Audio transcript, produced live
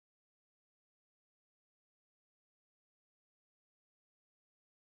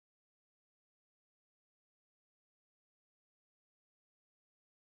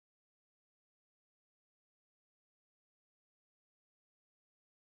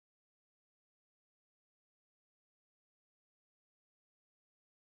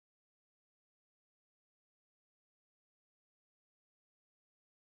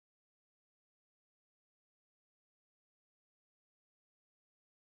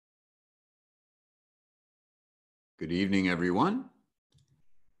Good evening, everyone.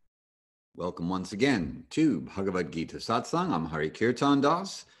 Welcome once again to Bhagavad-gita Satsang. I'm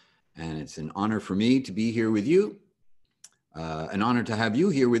Hari-kirtana, and it's an honor for me to be here with you. An honor to have you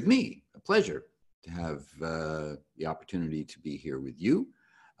here with me. A pleasure to have the opportunity to be here with you.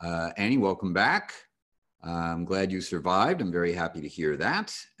 Annie, welcome back. I'm glad you survived. I'm very happy to hear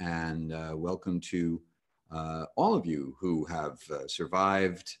that. And welcome to all of you who have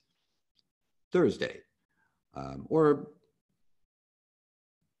survived Thursday. Or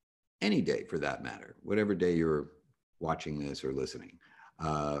any day for that matter, whatever day you're watching this or listening.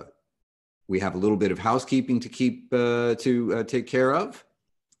 We have a little bit of housekeeping to take care of.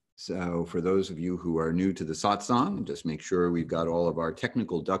 So for those of you who are new to the satsang, just make sure we've got all of our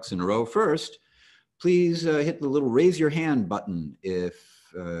technical ducks in a row first. Please hit the little raise your hand button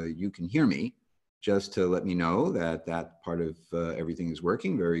if you can hear me, just to let me know that that part of everything is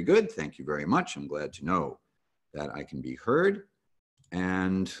working. Very good. Thank you very much. I'm glad to know that I can be heard.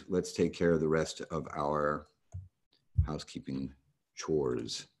 And let's take care of the rest of our housekeeping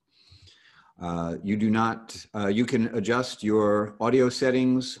chores. You can adjust your audio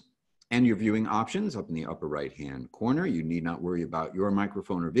settings and your viewing options up in the upper right-hand corner. You need not worry about your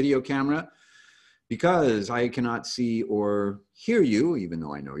microphone or video camera because I cannot see or hear you, even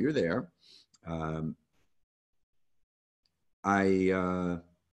though I know you're there. I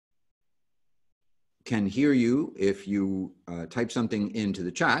can hear you if you type something into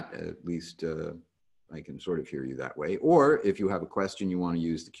the chat. At least I can sort of hear you that way. Or if you have a question you want to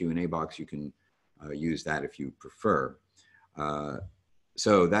use the Q&A box, you can use that if you prefer.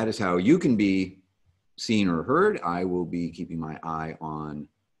 So that is how you can be seen or heard. I will be keeping my eye on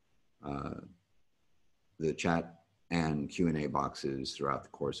the chat and Q&A boxes throughout the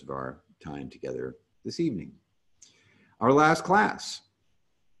course of our time together this evening. Our last class,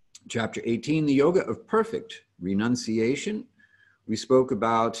 Chapter 18, the Yoga of Perfect Renunciation. We spoke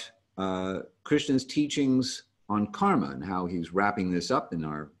about Krishna's teachings on karma and how he's wrapping this up in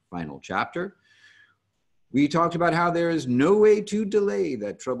our final chapter. We talked about how there is no way to delay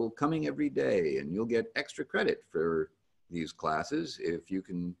that trouble coming every day, and you'll get extra credit for these classes if you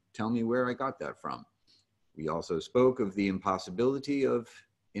can tell me where I got that from. We also spoke of the impossibility of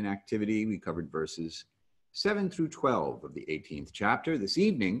inactivity. We covered verses 7 through 12 of the 18th chapter. This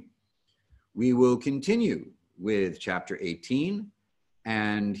evening, we will continue with chapter 18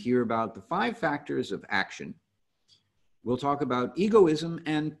 and hear about the 5 factors of action. We'll talk about egoism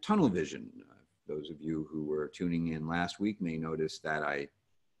and tunnel vision. Those of you who were tuning in last week may notice that I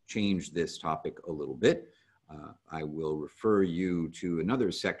changed this topic a little bit. I will refer you to another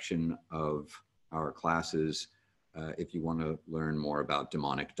section of our classes if you want to learn more about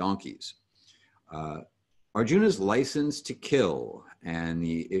demonic donkeys. Arjuna's license to kill and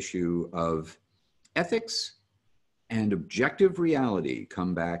the issue of ethics and objective reality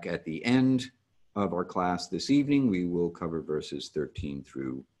come back at the end of our class this evening. We will cover verses 13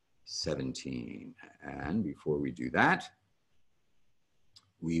 through 17. And before we do that,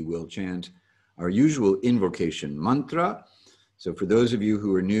 we will chant our usual invocation mantra. So for those of you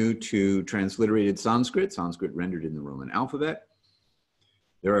who are new to transliterated Sanskrit rendered in the Roman alphabet,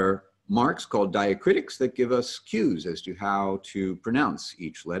 there are marks called diacritics that give us cues as to how to pronounce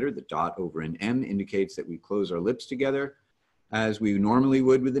each letter. The dot over an M indicates that we close our lips together as we normally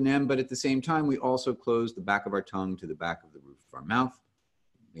would with an M, but at the same time, we also close the back of our tongue to the back of the roof of our mouth,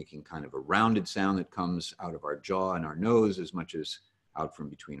 making kind of a rounded sound that comes out of our jaw and our nose as much as out from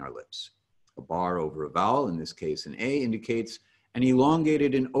between our lips. A bar over a vowel, in this case an A, indicates an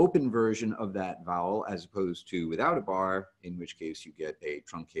elongated and open version of that vowel as opposed to without a bar, in which case you get a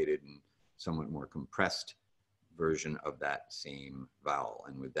truncated and somewhat more compressed version of that same vowel.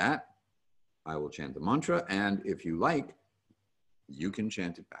 And with that, I will chant the mantra, and if you like, you can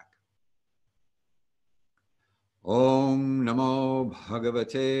chant it back. Om Namo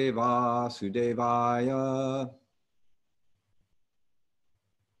Bhagavate Vasudevaya.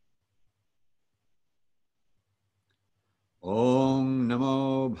 Om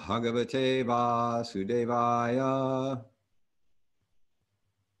Namo Bhagavate Vasudevaya.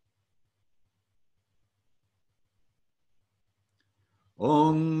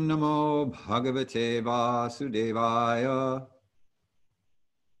 Om Namo Bhagavate Vasudevaya.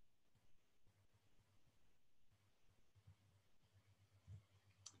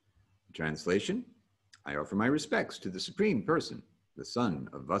 Translation: I offer my respects to the Supreme Person, the Son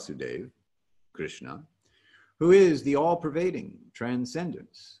of Vasudeva, Krishna, who is the all-pervading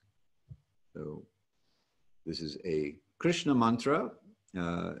transcendence. So this is a Krishna mantra,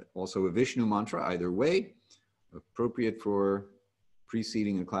 also a Vishnu mantra, either way, appropriate for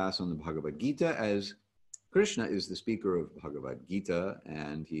preceding a class on the Bhagavad-gita, as Krishna is the speaker of Bhagavad-gita,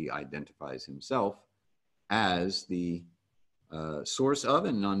 and he identifies himself as the source of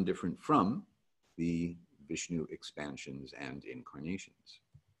and non-different from the Vishnu expansions and incarnations.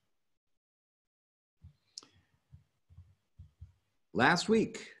 Last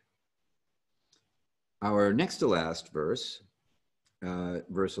week, our next to last verse,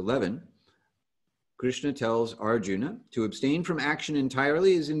 verse 11, Krishna tells Arjuna to abstain from action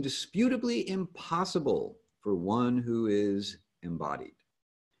entirely is indisputably impossible for one who is embodied.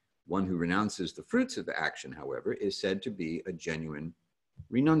 One who renounces the fruits of the action, however, is said to be a genuine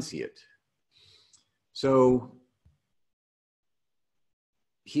renunciate. So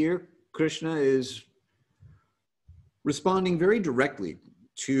here, Krishna is responding very directly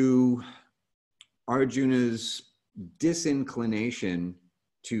to Arjuna's disinclination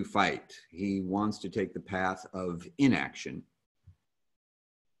to fight. He wants to take the path of inaction.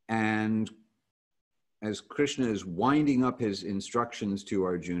 And as Krishna is winding up his instructions to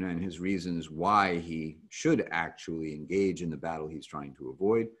Arjuna and his reasons why he should actually engage in the battle he's trying to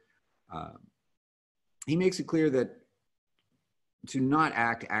avoid, he makes it clear that to not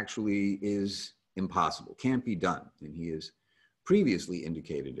act actually is impossible, can't be done. And he has previously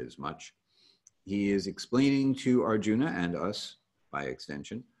indicated as much. He is explaining to Arjuna and us, by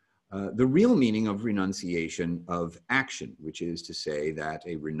extension, the real meaning of renunciation of action, which is to say that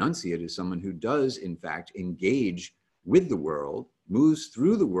a renunciate is someone who does, in fact, engage with the world, moves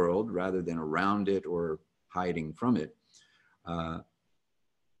through the world rather than around it or hiding from it.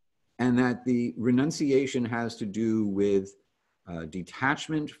 And that the renunciation has to do with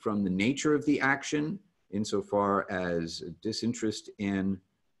detachment from the nature of the action, insofar as disinterest in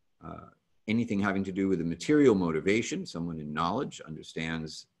anything having to do with a material motivation. Someone in knowledge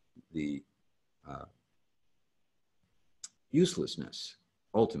understands the uselessness,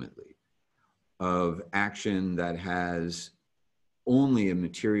 ultimately, of action that has only a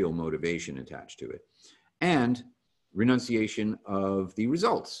material motivation attached to it, and renunciation of the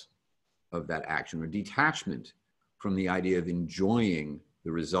results of that action, or detachment from the idea of enjoying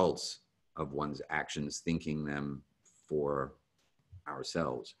the results of one's actions, thinking them for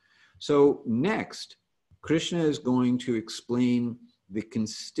ourselves. So next, Krishna is going to explain the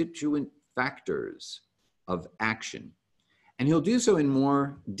constituent factors of action. And he'll do so in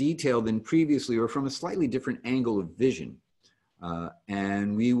more detail than previously, or from a slightly different angle of vision.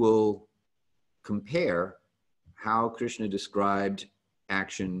 And we will compare how Krishna described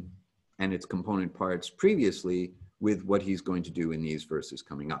action and its component parts previously with what he's going to do in these verses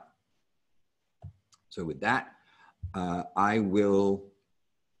coming up. So with that, I will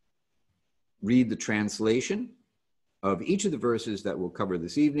read the translation of each of the verses that we'll cover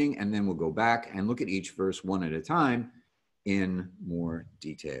this evening, and then we'll go back and look at each verse one at a time in more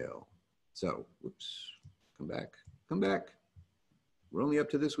detail. So, whoops, come back. We're only up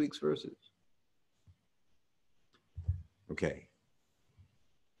to this week's verses. Okay.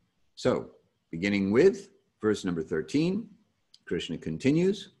 So, beginning with verse number 13, Krishna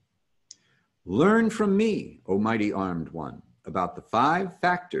continues, "Learn from me, O mighty armed one, about the 5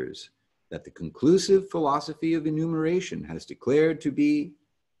 factors that the conclusive philosophy of enumeration has declared to be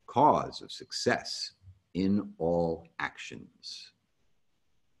cause of success in all actions."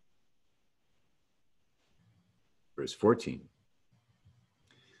 Verse 14,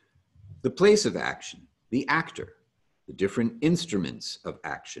 "The place of action, the actor, the different instruments of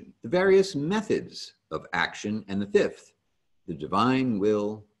action, the various methods of action, and the 5th, the divine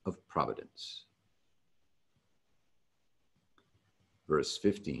will of providence." Verse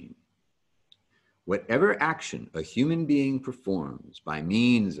 15, "Whatever action a human being performs by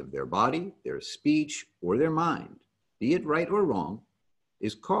means of their body, their speech, or their mind, be it right or wrong,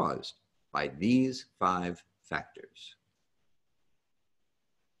 is caused by these 5 factors."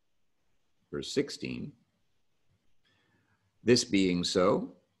 Verse 16, "This being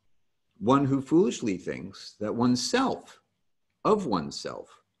so, one who foolishly thinks that oneself,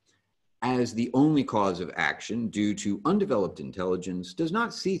 as the only cause of action due to undeveloped intelligence, does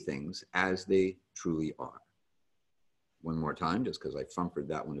not see things as they truly are." One more time, just because I thumpered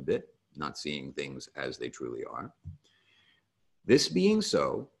that one a bit, not seeing things as they truly are. "This being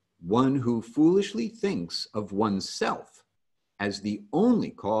so, one who foolishly thinks of oneself as the only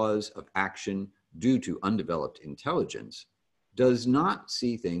cause of action due to undeveloped intelligence does not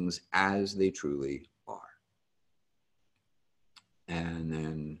see things as they truly are." And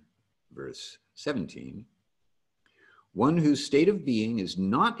then verse 17, "One whose state of being is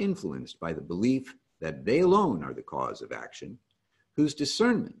not influenced by the belief that they alone are the cause of action, whose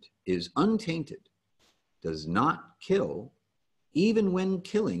discernment is untainted, does not kill even when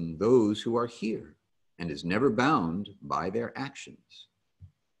killing those who are here, and is never bound by their actions.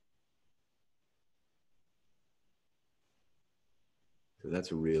 So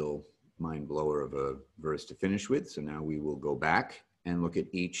that's a real mind blower of a verse to finish with. So now we will go back and look at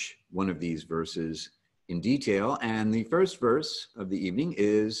each one of these verses in detail. And the first verse of the evening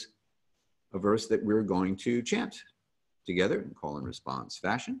is a verse that we're going to chant together in call and response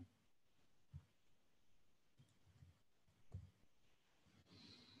fashion.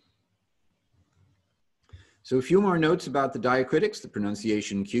 So a few more notes about the diacritics, the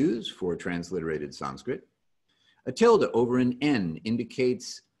pronunciation cues for transliterated Sanskrit. A tilde over an N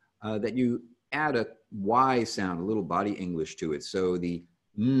indicates that you add a Y sound, a little body English to it. So the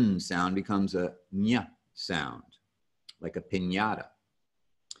M sound becomes a ñ sound, like a piñata.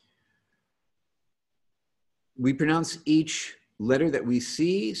 We pronounce each letter that we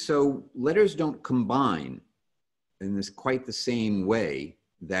see, so letters don't combine in this quite the same way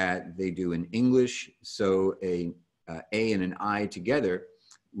that they do in English. So a and an I together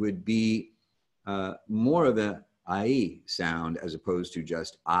would be more of a I sound as opposed to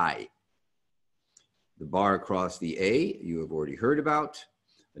just I. The bar across the A you have already heard about.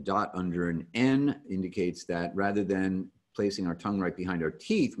 A dot under an N indicates that rather than placing our tongue right behind our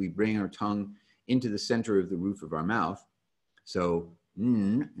teeth, we bring our tongue into the center of the roof of our mouth. So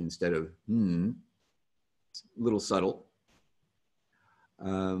N instead of N. It's a little subtle.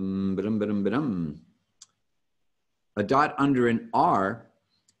 A dot under an R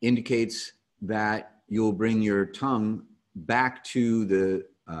indicates that you'll bring your tongue back to the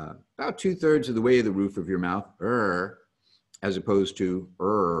about 2/3 of the way of the roof of your mouth, as opposed to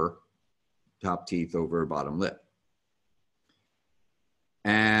top teeth over bottom lip.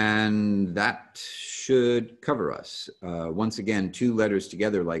 And that should cover us. Once again, two letters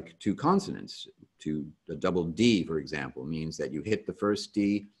together like two consonants. A double D, for example, means that you hit the first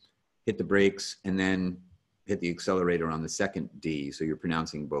D, hit the brakes, and then hit the accelerator on the second D. So you're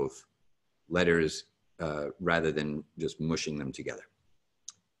pronouncing both letters rather than just mushing them together.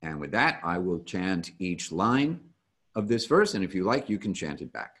 And with that, I will chant each line of this verse, and if you like, you can chant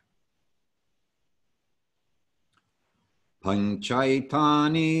it back.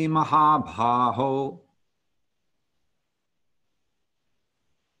 Panchaitani mahabhaho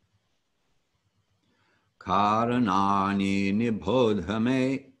karanani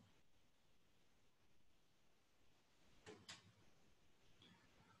nibodhame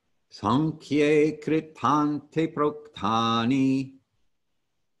sankhye kritante proktani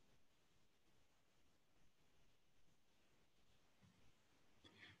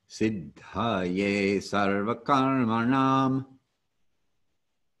siddhaye sarvakarmanam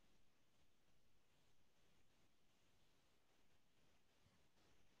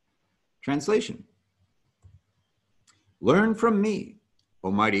Translation. Learn from me,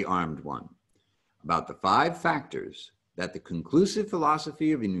 O mighty armed one, about the 5 factors that the conclusive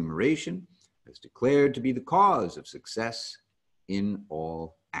philosophy of enumeration has declared to be the cause of success in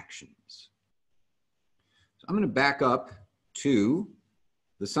all actions. So I'm going to back up to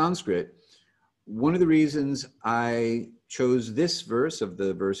the Sanskrit. One of the reasons I chose this verse of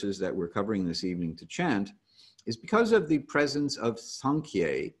the verses that we're covering this evening to chant is because of the presence of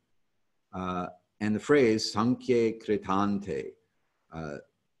Sankhye and the phrase Sankhye Kritante.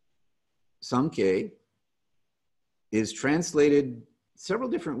 Sankhye is translated several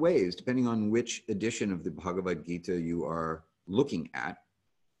different ways depending on which edition of the Bhagavad-gita you are looking at.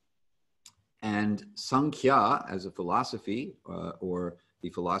 And Sankhya as a philosophy, or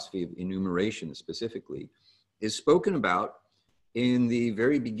the philosophy of enumeration specifically, is spoken about in the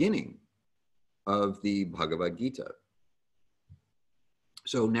very beginning of the Bhagavad-gita.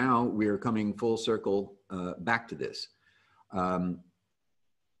 So now we're coming full circle back to this.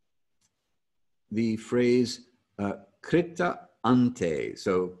 The phrase krita ante,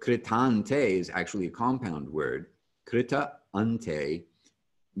 so kritante is actually a compound word, krita ante,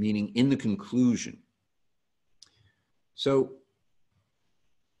 meaning in the conclusion. So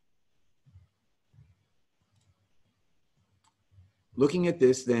looking at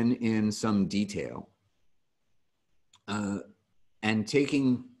this then in some detail, and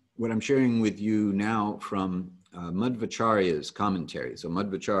taking what I'm sharing with you now from Madhvacharya's commentary. So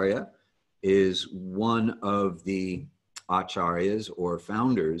Madhvacharya is one of the acharyas or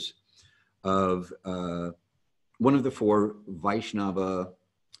founders of one of the 4 Vaishnava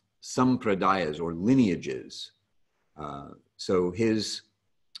sampradayas or lineages. So his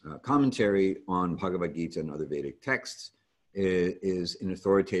commentary on Bhagavad-gita and other Vedic texts is an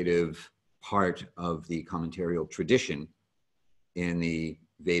authoritative part of the commentarial tradition in the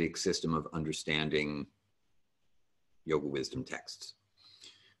Vedic system of understanding yoga wisdom texts.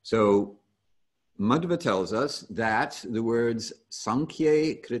 So Madhva tells us that the words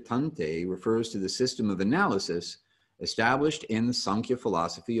Sankhya Kritante refers to the system of analysis established in the Sankhya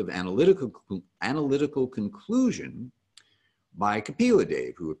philosophy of analytical conclusion by Kapila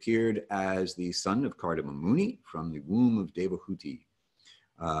Dev, who appeared as the son of Kardama Muni from the womb of Devahuti,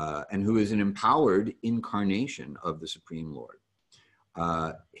 and who is an empowered incarnation of the Supreme Lord.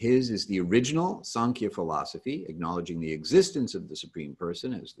 His is the original Sankhya philosophy, acknowledging the existence of the Supreme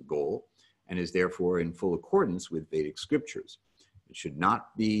Person as the goal, and is therefore in full accordance with Vedic scriptures. It should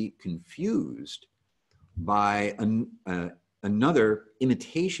not be confused by another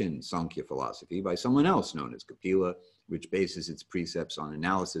imitation Sankhya philosophy by someone else known as Kapila, which bases its precepts on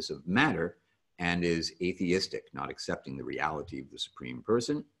analysis of matter and is atheistic, not accepting the reality of the Supreme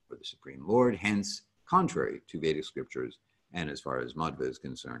Person or the Supreme Lord, hence contrary to Vedic scriptures, and as far as Madhva is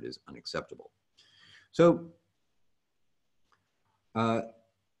concerned, is unacceptable. So,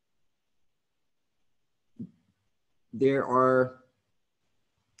 there are,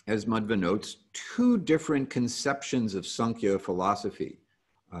 as Madhva notes, two different conceptions of Sankhya philosophy,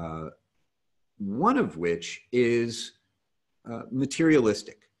 one of which is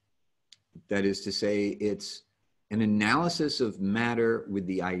materialistic. That is to say, it's an analysis of matter with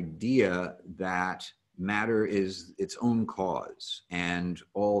the idea that matter is its own cause, and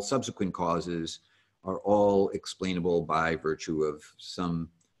all subsequent causes are all explainable by virtue of some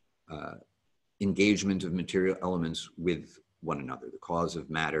engagement of material elements with one another. The cause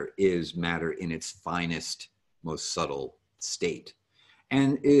of matter is matter in its finest, most subtle state.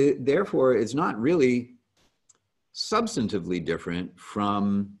 And therefore, it's not really substantively different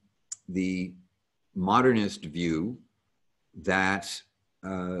from the modernist view that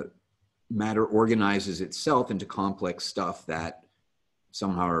matter organizes itself into complex stuff that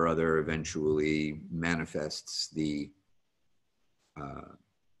somehow or other eventually manifests the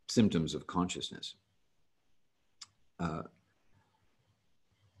symptoms of consciousness.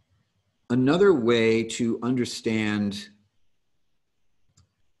 Another way to understand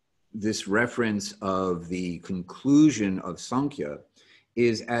this reference of the conclusion of Sankhya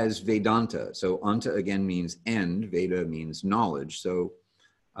is as Vedanta. So Anta again means end, Veda means knowledge. So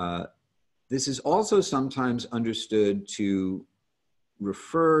this is also sometimes understood to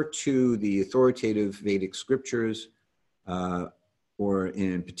refer to the authoritative Vedic scriptures, or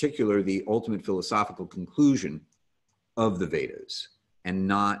in particular, the ultimate philosophical conclusion of the Vedas, and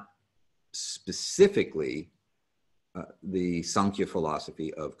not specifically the Sankhya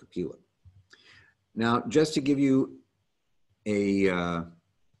philosophy of Kapila. Now, just to give you an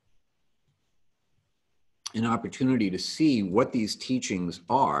opportunity to see what these teachings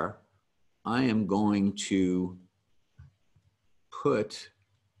are, I am going to put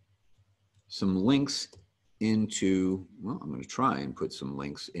some links into, well, I'm going to try and put some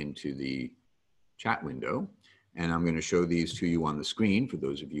links into the chat window, and I'm going to show these to you on the screen for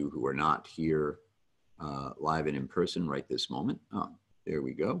those of you who are not here live and in person right this moment. Oh, there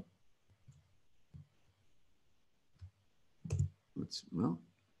we go. Well,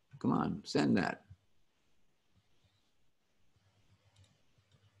 come on, send that.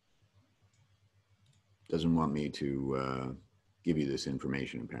 Doesn't want me to give you this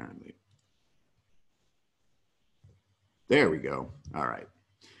information, apparently. There we go. All right.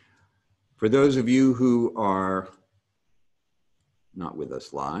 For those of you who are not with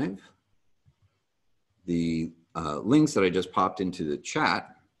us live, the links that I just popped into the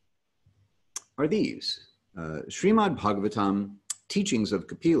chat are these. Srimad Bhagavatam, Teachings of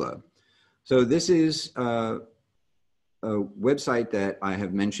Kapila. So this is a website that I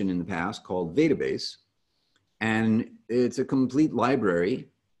have mentioned in the past called Vedabase, and it's a complete library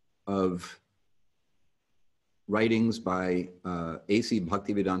of writings by A.C.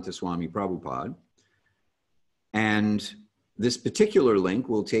 Bhaktivedanta Swami Prabhupada. And this particular link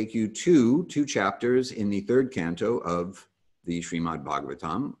will take you to 2 chapters in the 3rd canto of the Srimad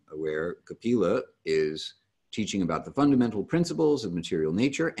Bhagavatam, where Kapila is teaching about the fundamental principles of material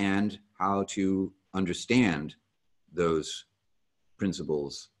nature and how to understand those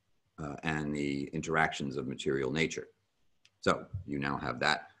principles and the interactions of material nature. So you now have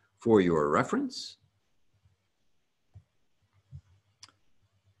that for your reference.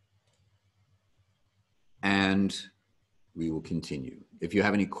 And we will continue. If you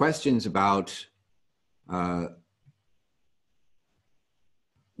have any questions about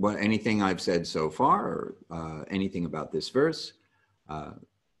anything I've said so far, or anything about this verse,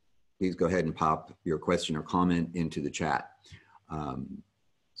 please go ahead and pop your question or comment into the chat.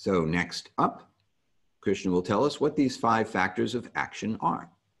 So next up, Krishna will tell us what these 5 factors of action are.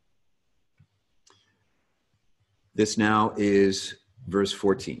 This now is verse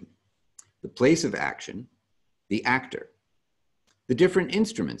 14. the place of action, the actor, the different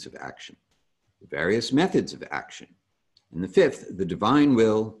instruments of action, the various methods of action, and the fifth, the divine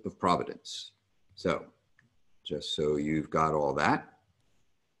will of providence. So, just so you've got all that,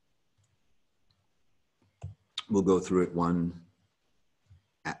 we'll go through it one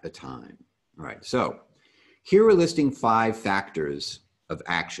at a time. All right, so here we're listing 5 factors of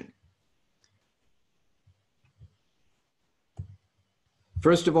action.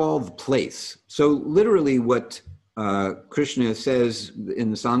 First of all, the place. So literally what Krishna says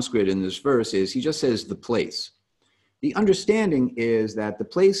in the Sanskrit in this verse is, he just says the place. The understanding is that the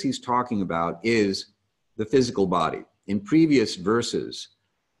place he's talking about is the physical body. In previous verses,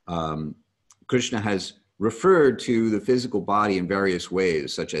 Krishna has referred to the physical body in various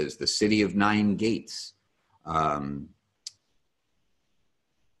ways, such as the city of 9 gates.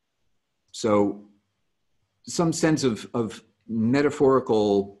 So some sense of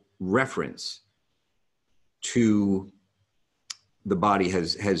metaphorical reference to the body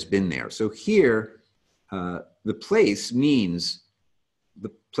has been there. So here, the place means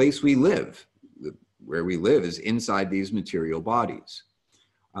the place we live. Where we live is inside these material bodies.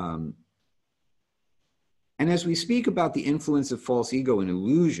 And as we speak about the influence of false ego and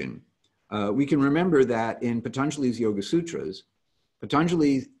illusion, we can remember that in Patanjali's Yoga Sutras,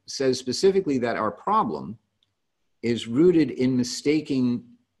 Patanjali says specifically that our problem is rooted in mistaking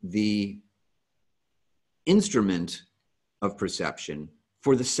the instrument of perception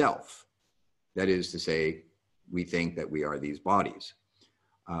for the self. That is to say, we think that we are these bodies.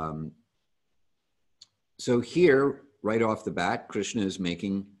 So here, right off the bat, Krishna is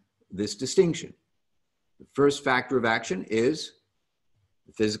making this distinction. The first factor of action is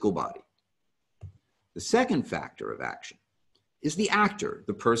the physical body. The second factor of action is the actor,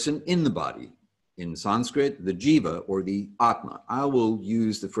 the person in the body. In Sanskrit, the jiva or the atma. I will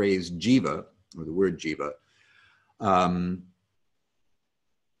use the phrase jiva or the word jiva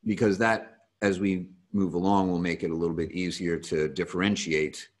because that, as we move along, will make it a little bit easier to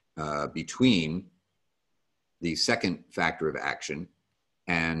differentiate between the second factor of action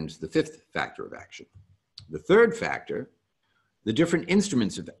and the fifth factor of action. The third factor, the different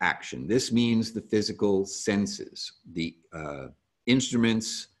instruments of action. This means the physical senses, the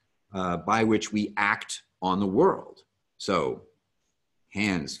instruments by which we act on the world. So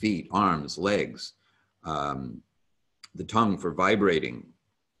hands, feet, arms, legs, the tongue for vibrating.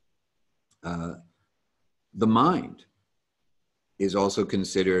 The mind is also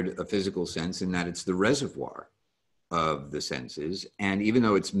considered a physical sense in that it's the reservoir of the senses. And even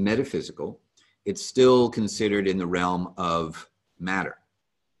though it's metaphysical, it's still considered in the realm of matter.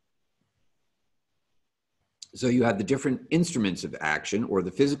 So you have the different instruments of action or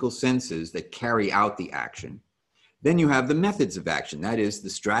the physical senses that carry out the action. Then you have the methods of action, that is the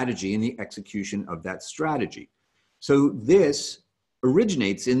strategy and the execution of that strategy. So this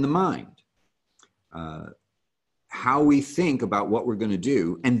originates in the mind. How we think about what we're going to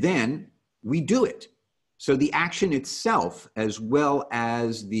do, and then we do it. So the action itself, as well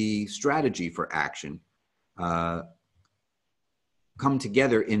as the strategy for action, come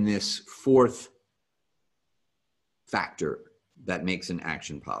together in this fourth factor that makes an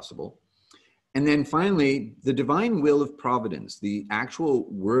action possible. And then finally, the divine will of providence. The actual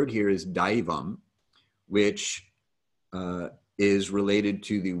word here is daivam, which is related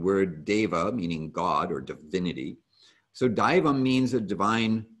to the word deva, meaning God or divinity. So daivam means a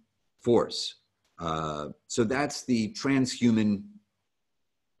divine force. So that's the transhuman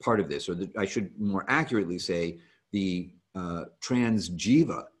part of this, or I should more accurately say the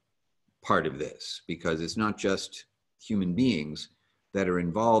transjiva part of this, because it's not just human beings that are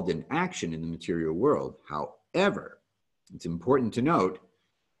involved in action in the material world. However, it's important to note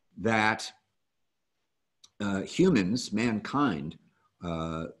that humans, mankind,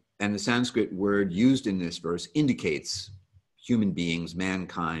 and the Sanskrit word used in this verse indicates human beings,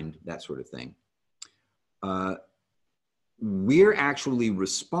 mankind, that sort of thing. We're actually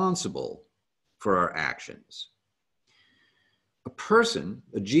responsible for our actions. A person,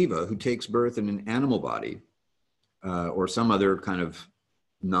 a jiva, who takes birth in an animal body or some other kind of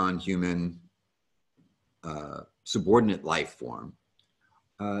non-human subordinate life form,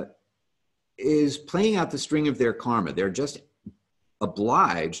 is playing out the string of their karma. They're just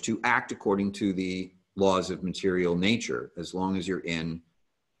obliged to act according to the laws of material nature as long as you're in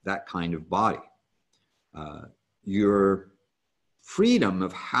that kind of body. Your freedom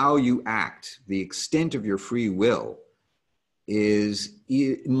of how you act, the extent of your free will, is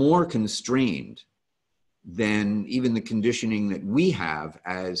more constrained than even the conditioning that we have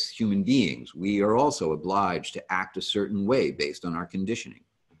as human beings. We are also obliged to act a certain way based on our conditioning.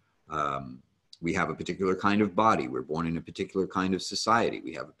 We have a particular kind of body. We're born in a particular kind of society.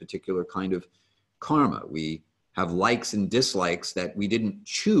 We have a particular kind of karma. We have likes and dislikes that we didn't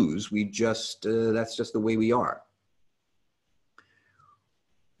choose. We just, that's just the way we are.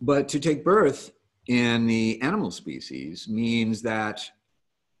 But to take birth in the animal species means that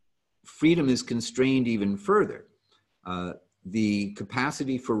freedom is constrained even further. The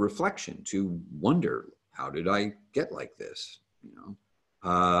capacity for reflection, to wonder, how did I get like this? You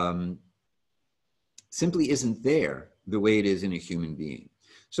know, simply isn't there the way it is in a human being.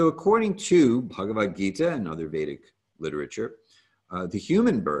 So according to Bhagavad-gita and other Vedic literature, the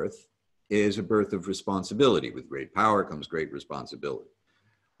human birth is a birth of responsibility. With great power comes great responsibility.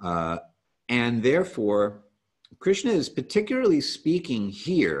 And therefore, Krishna is particularly speaking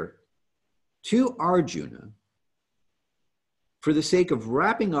here to Arjuna for the sake of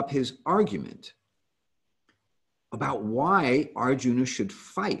wrapping up his argument about why Arjuna should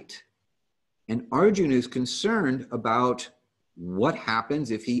fight. And Arjuna is concerned about what happens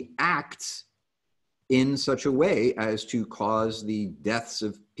if he acts in such a way as to cause the deaths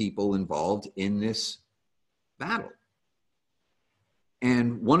of people involved in this battle.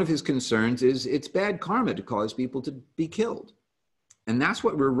 And one of his concerns is it's bad karma to cause people to be killed. And that's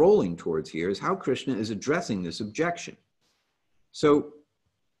what we're rolling towards here, is how Krishna is addressing this objection. So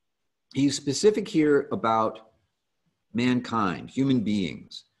he's specific here about mankind, human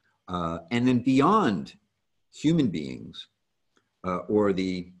beings, and then beyond human beings, or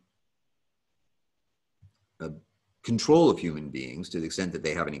the control of human beings, to the extent that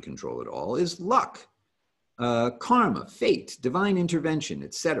they have any control at all, is luck, karma, fate, divine intervention,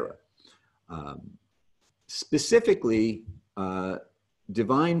 etc. Specifically,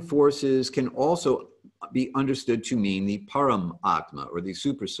 divine forces can also be understood to mean the param atma, or the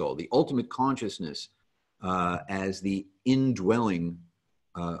supersoul, the ultimate consciousness, as the indwelling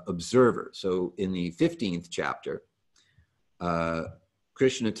observer. So in the 15th chapter,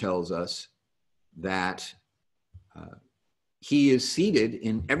 Krishna tells us that he is seated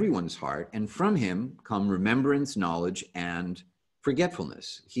in everyone's heart, and from him come remembrance, knowledge, and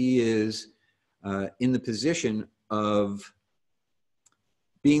forgetfulness. He is in the position of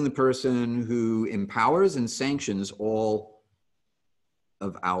being the person who empowers and sanctions all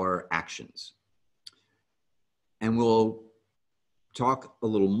of our actions. And we'll talk a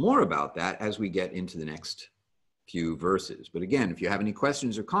little more about that as we get into the next few verses. But again, if you have any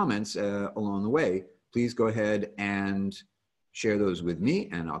questions or comments along the way, please go ahead and share those with me,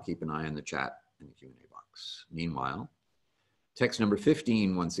 and I'll keep an eye on the chat in the Q&A box. Meanwhile, text number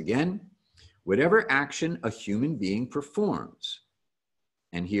 15, once again, whatever action a human being performs.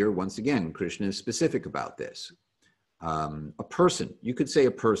 And here, once again, Krishna is specific about this. A person, you could say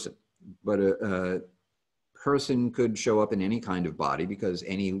a person, but a person could show up in any kind of body, because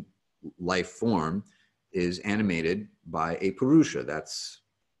any life form is animated by a purusha. That's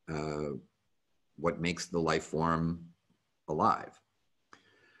what makes the life form alive.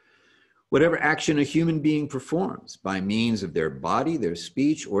 Whatever action a human being performs by means of their body, their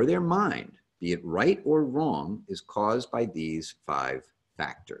speech, or their mind, be it right or wrong, is caused by these 5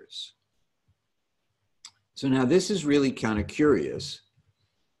 factors. So now this is really kind of curious,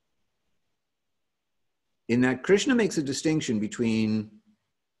 in that Krishna makes a distinction between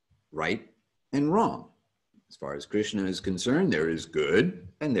right and wrong. As far as Krishna is concerned, there is good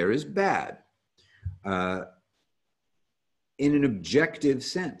and there is bad, in an objective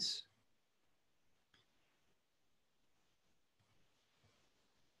sense.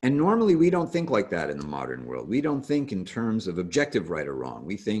 And normally we don't think like that in the modern world. We don't think in terms of objective right or wrong.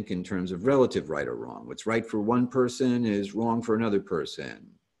 We think in terms of relative right or wrong. What's right for one person is wrong for another person.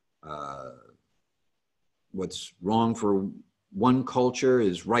 What's wrong for one culture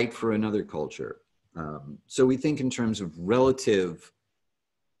is right for another culture. So we think in terms of relative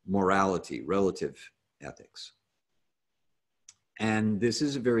morality, relative ethics. And this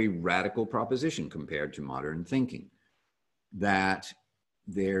is a very radical proposition compared to modern thinking, that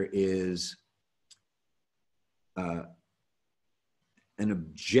there is an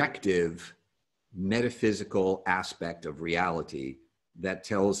objective metaphysical aspect of reality that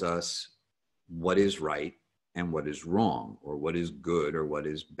tells us what is right and what is wrong, or what is good or what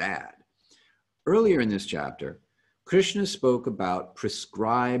is bad. Earlier in this chapter, Krishna spoke about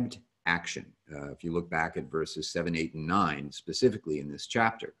prescribed action. If you look back at verses 7, 8, and 9, specifically in this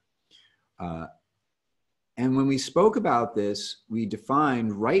chapter. And when we spoke about this, we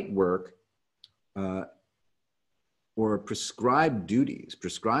defined right work or prescribed duties,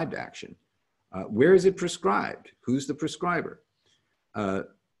 prescribed action. Where is it prescribed? Who's the prescriber? The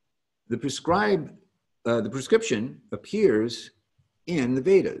prescription appears in the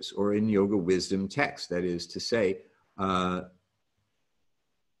Vedas or in yoga wisdom texts. That is to say,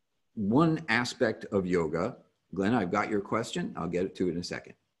 one aspect of yoga, Glenn, I've got your question. I'll get to it in a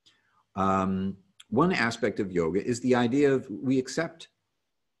second. One aspect of yoga is the idea of we accept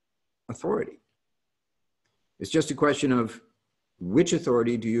authority. It's just a question of which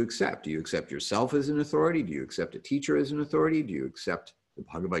authority do you accept? Do you accept yourself as an authority? Do you accept a teacher as an authority? Do you accept the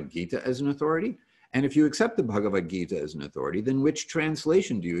Bhagavad-gita as an authority? And if you accept the Bhagavad-gita as an authority, then which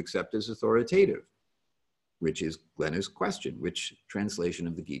translation do you accept as authoritative? Which is Glenna's question. Which translation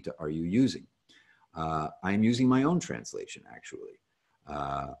of the Gita are you using? I am using my own translation, actually.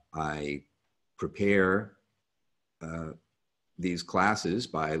 I prepare these classes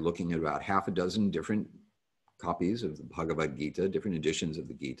by looking at about half a dozen different copies of the Bhagavad-gita, different editions of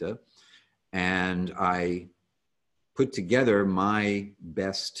the Gita, and I put together my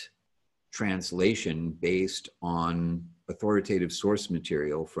best translation based on authoritative source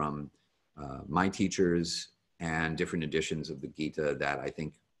material from my teachers and different editions of the Gita that I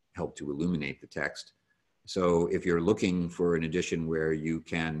think help to illuminate the text. So if you're looking for an edition where you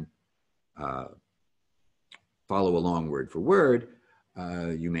can follow along word for word,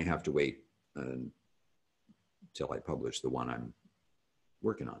 you may have to wait till I publish the one I'm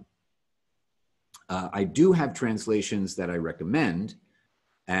working on. I do have translations that I recommend,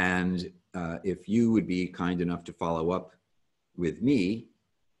 and if you would be kind enough to follow up with me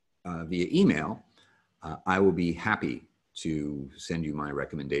via email, I will be happy to send you my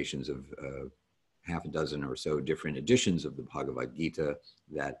recommendations of half a dozen or so different editions of the Bhagavad-gita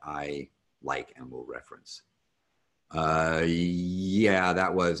that I like and will reference. Yeah,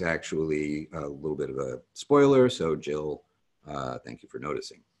 that was actually a little bit of a spoiler. So Jill, thank you for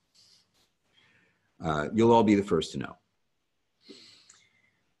noticing. You'll all be the first to know.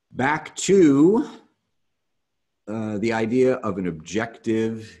 Back to the idea of an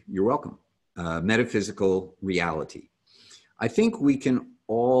objective, you're welcome, metaphysical reality. I think we can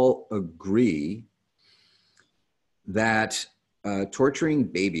all agree that torturing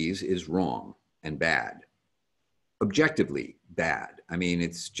babies is wrong and bad. Objectively bad. I mean,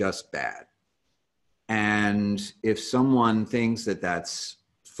 it's just bad. And if someone thinks that that's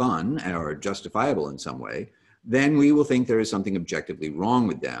fun or justifiable in some way, then we will think there is something objectively wrong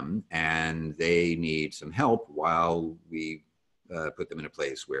with them and they need some help while we put them in a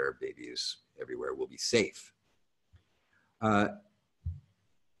place where babies everywhere will be safe.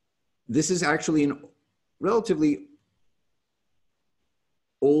 This is actually a relatively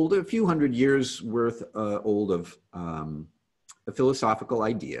old, a few hundred years worth old of a philosophical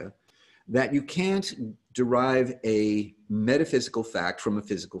idea that you can't derive a metaphysical fact from a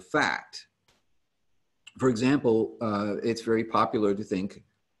physical fact. For example, it's very popular to think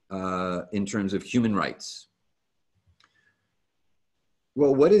in terms of human rights.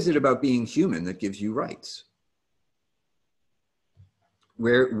 Well, what is it about being human that gives you rights?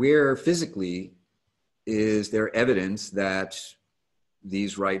 Where physically is there evidence that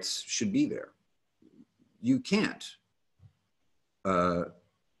these rights should be there? You can't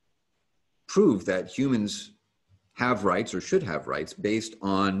prove that humans have rights or should have rights based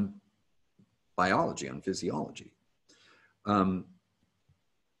on biology, on physiology.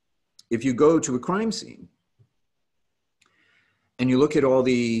 If you go to a crime scene and you look at all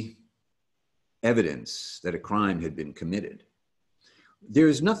the evidence that a crime had been committed,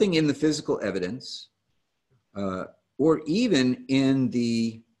 there's nothing in the physical evidence or even in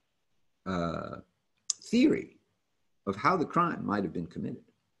the theory of how the crime might have been committed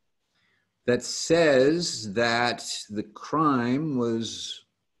that says that the crime was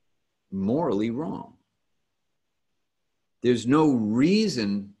morally wrong. There's no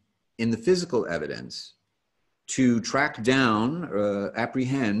reason in the physical evidence to track down,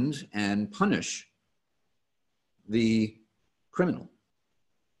 apprehend, and punish the criminal.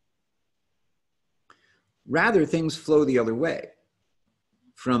 Rather, things flow the other way.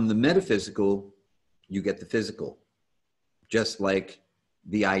 From the metaphysical, you get the physical. Just like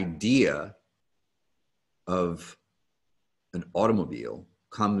the idea of an automobile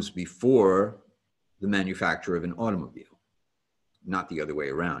comes before the manufacture of an automobile, not the other way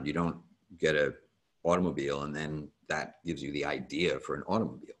around. You don't get an automobile and then that gives you the idea for an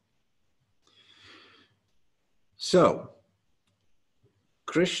automobile. So,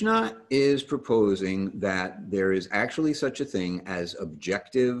 Krishna is proposing that there is actually such a thing as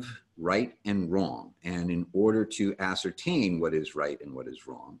objective right and wrong. And in order to ascertain what is right and what is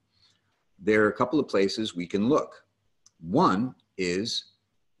wrong, there are a couple of places we can look. One is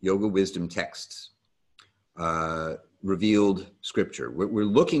yoga wisdom texts, revealed scripture. What we're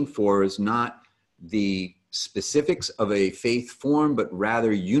looking for is not the specifics of a faith form, but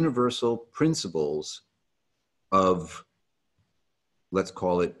rather universal principles of, let's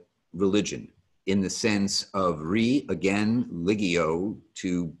call it religion, in the sense of again, ligio,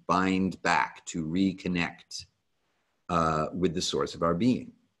 to bind back, to reconnect with the source of our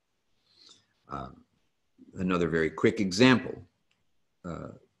being. Another very quick example.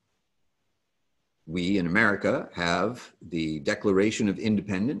 We in America have the Declaration of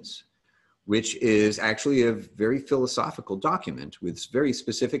Independence, which is actually a very philosophical document with very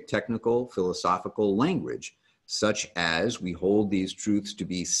specific technical philosophical language, such as we hold these truths to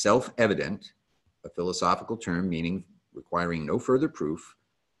be self-evident, a philosophical term meaning requiring no further proof,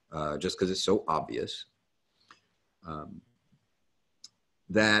 just because it's so obvious,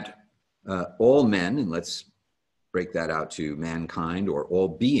 that all men, and let's break that out to mankind, or all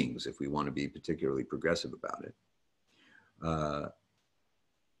beings if we want to be particularly progressive about it,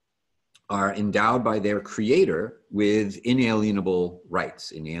 are endowed by their creator with inalienable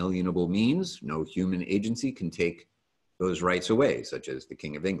rights. Inalienable means no human agency can take those rights away, such as the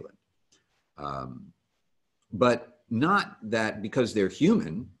King of England. But not that because they're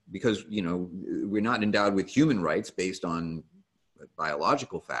human, because, you know, we're not endowed with human rights based on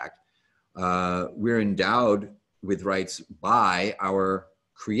biological fact. We're endowed with rights by our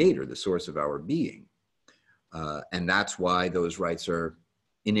creator, the source of our being. And that's why those rights are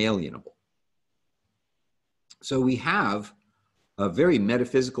inalienable. So we have a very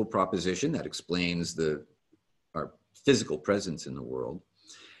metaphysical proposition that explains our physical presence in the world,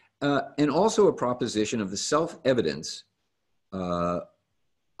 and also a proposition of the self-evidence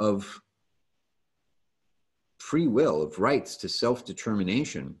of free will, of rights to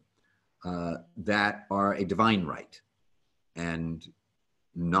self-determination that are a divine right and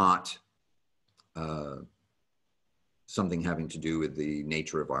not something having to do with the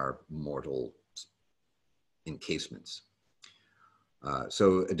nature of our mortal encasements.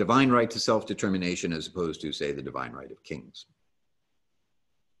 So a divine right to self-determination as opposed to, say, the divine right of kings.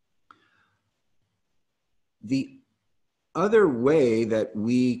 The other way that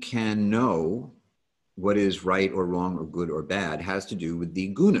we can know what is right or wrong or good or bad has to do with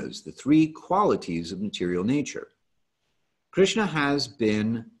the gunas, the three qualities of material nature. Krishna has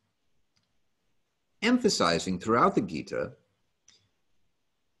been emphasizing throughout the Gita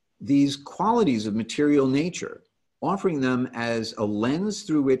these qualities of material nature, offering them as a lens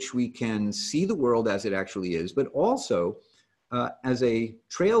through which we can see the world as it actually is, but also as a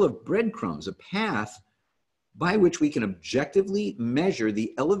trail of breadcrumbs, a path by which we can objectively measure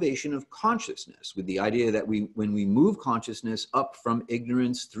the elevation of consciousness, with the idea that when we move consciousness up from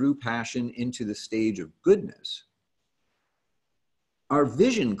ignorance through passion into the stage of goodness, our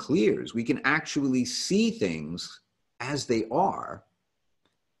vision clears. We can actually see things as they are.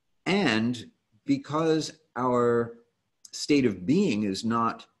 And because our state of being is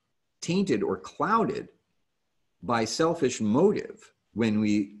not tainted or clouded by selfish motive when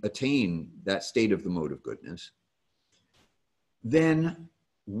we attain that state of the mode of goodness, then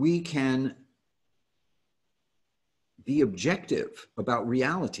we can be objective about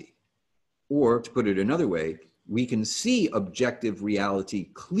reality. Or, to put it another way, we can see objective reality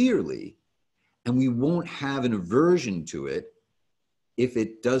clearly, and we won't have an aversion to it if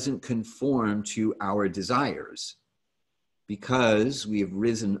it doesn't conform to our desires, because we have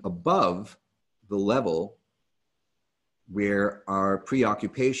risen above the level where our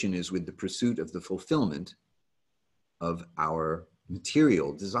preoccupation is with the pursuit of the fulfillment of our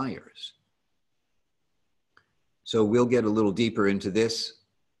material desires. So we'll get a little deeper into this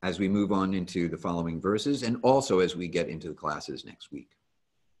as we move on into the following verses, and also as we get into the classes next week.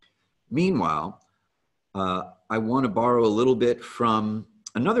 Meanwhile, I want to borrow a little bit from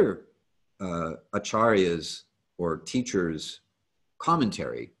another acharya's or teacher's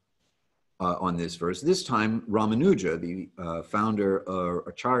commentary on this verse. This time, Ramanuja, the founder or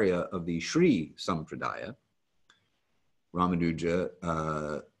acharya of the Sri Sampradaya,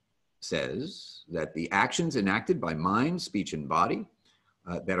 Ramanuja says that the actions enacted by mind, speech, and body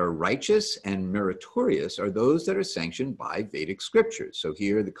that are righteous and meritorious are those that are sanctioned by Vedic scriptures. So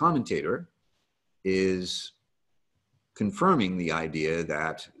here the commentator is confirming the idea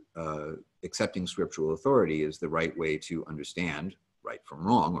that accepting scriptural authority is the right way to understand right from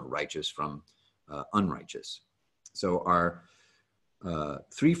wrong, or righteous from unrighteous. So our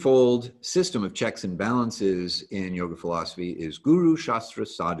threefold system of checks and balances in yoga philosophy is Guru, Shastra,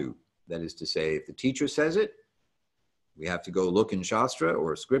 Sadhu. That is to say, if the teacher says it, we have to go look in Shastra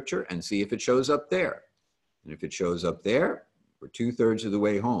or scripture and see if it shows up there. And if it shows up there, we're 2/3 of the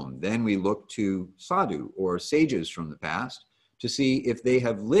way home. Then we look to sadhu or sages from the past to see if they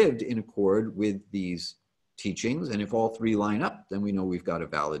have lived in accord with these teachings. And if all three line up, then we know we've got a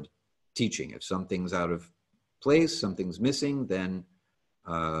valid teaching. If something's out of place, something's missing, then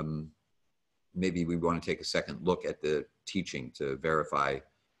maybe we want to take a second look at the teaching to verify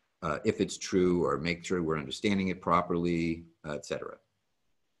if it's true, or make sure we're understanding it properly, etc.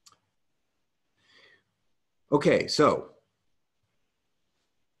 Okay, so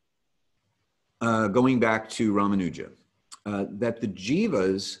going back to Ramanuja, that the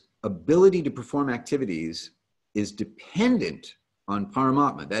jiva's ability to perform activities is dependent on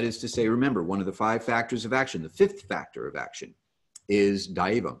Paramatma. That is to say, remember, one of the 5 factors of action, the 5th factor of action, is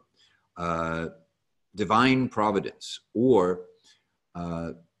Daivam, divine providence, or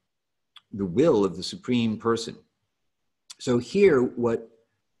the will of the Supreme Person. So here, what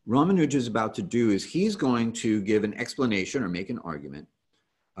Ramanuja is about to do is he's going to give an explanation or make an argument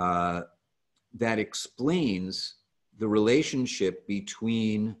that explains the relationship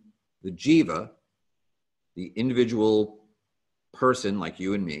between the jiva, the individual person like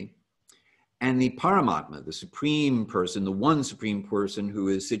you and me, and the Paramatma, the Supreme Person, the one Supreme Person who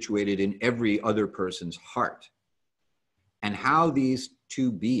is situated in every other person's heart, and how these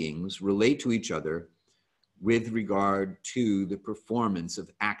two beings relate to each other with regard to the performance of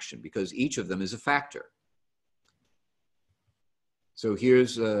action, because each of them is a factor. So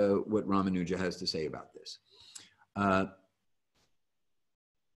here's what Ramanuja has to say about this.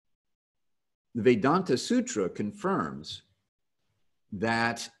 The Vedanta Sutra confirms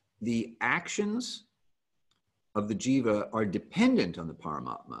that the actions of the jiva are dependent on the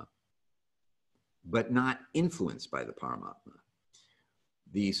Paramatma, but not influenced by the Paramatma.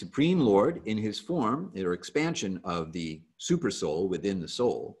 The Supreme Lord, in his form, or expansion of the supersoul within the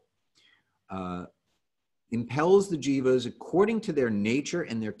soul, impels the jivas according to their nature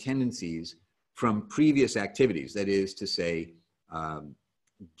and their tendencies from previous activities. That is to say,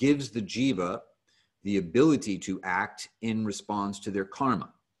 gives the jiva the ability to act in response to their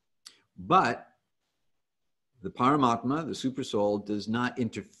karma. But the Paramatma, the supersoul, does not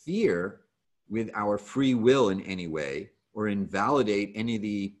interfere with our free will in any way, or invalidate any of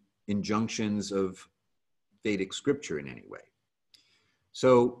the injunctions of Vedic scripture in any way.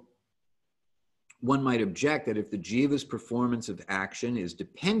 So one might object that if the jiva's performance of action is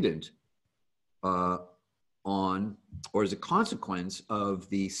dependent on, or as a consequence of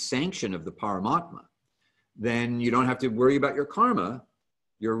the sanction of the Paramatma, then you don't have to worry about your karma,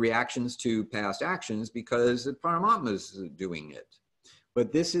 your reactions to past actions, because the Paramatma is doing it.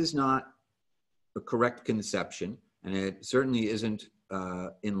 But this is not a correct conception, and it certainly isn't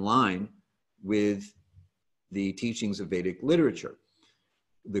in line with the teachings of Vedic literature.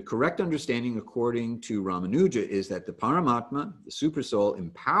 The correct understanding, according to Ramanuja, is that the Paramatma, the supersoul,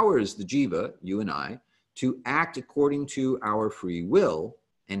 empowers the jiva, you and I, to act according to our free will,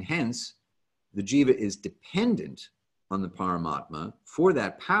 and hence the jiva is dependent on the Paramatma for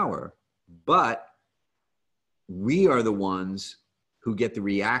that power, but we are the ones who get the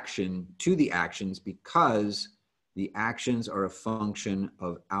reaction to the actions, because the actions are a function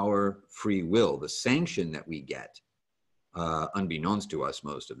of our free will. The sanction that we get, unbeknownst to us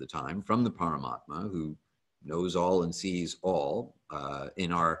most of the time, from the Paramatma, who knows all and sees all.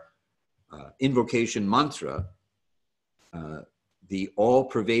 In our invocation mantra, the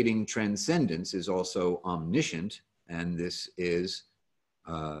all-pervading transcendence is also omniscient, and this is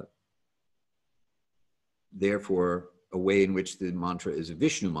therefore a way in which the mantra is a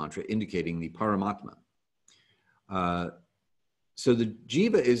Vishnu mantra, indicating the Paramatma. So the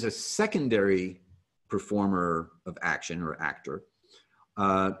jiva is a secondary performer of action, or actor,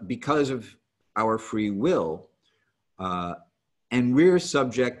 because of our free will, and we're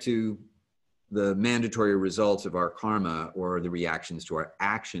subject to the mandatory results of our karma, or the reactions to our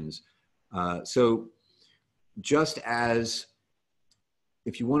actions. So just as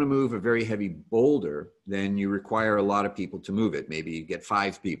if you want to move a very heavy boulder, then you require a lot of people to move it. Maybe you get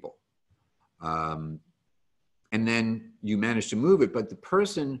 5 people. And then you manage to move it, but the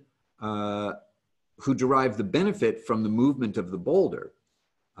person who derived the benefit from the movement of the boulder,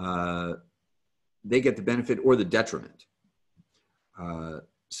 they get the benefit or the detriment.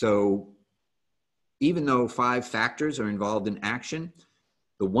 So even though 5 factors are involved in action,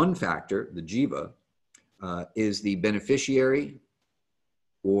 the one factor, the jiva, is the beneficiary,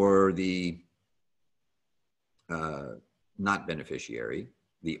 or the not beneficiary,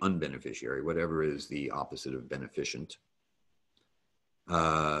 the unbeneficiary, whatever is the opposite of beneficent,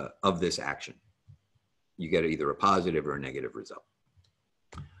 of this action. You get either a positive or a negative result.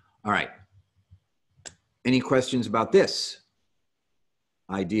 All right. Any questions about this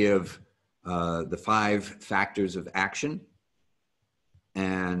idea of the 5 factors of action,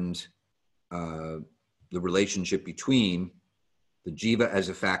 and the relationship between the jiva as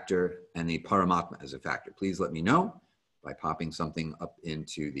a factor and the paramatma as a factor? Please let me know by popping something up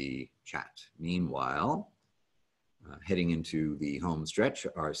into the chat. Meanwhile, heading into the home stretch,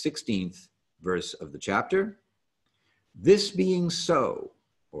 our 16th verse of the chapter. This being so,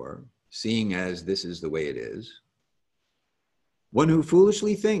 or seeing as this is the way it is, one who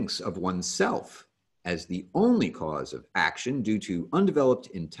foolishly thinks of oneself as the only cause of action due to undeveloped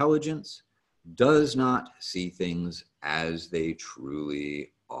intelligence does not see things as they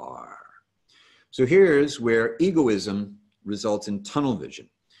truly are. So here's where egoism results in tunnel vision,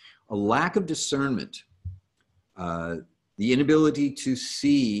 a lack of discernment, the inability to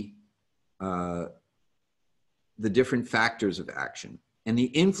see the different factors of action, and the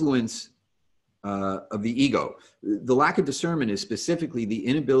influence of the ego. The lack of discernment is specifically the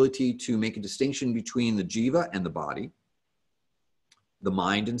inability to make a distinction between the jiva and the body, the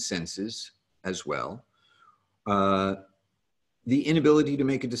mind and senses as well. The inability to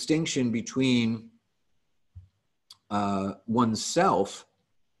make a distinction between oneself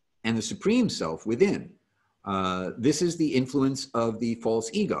and the supreme self within. This is the influence of the false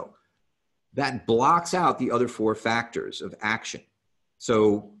ego that blocks out the other four factors of action.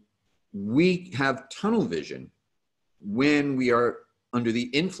 So we have tunnel vision when we are under the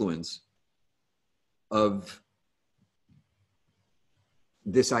influence of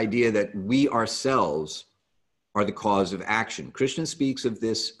this idea that we ourselves are the cause of action. Krishna speaks of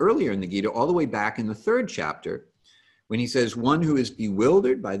this earlier in the Gita, all the way back in the 3rd chapter, when he says, one who is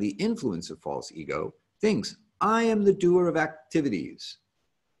bewildered by the influence of false ego thinks, I am the doer of activities.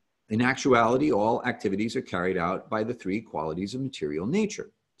 In actuality, all activities are carried out by the 3 qualities of material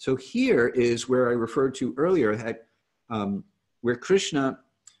nature. So here is where I referred to earlier, that, where Krishna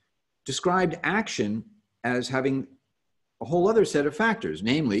described action as having a whole other set of factors,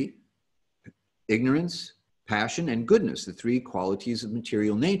 namely ignorance, passion, and goodness, the 3 qualities of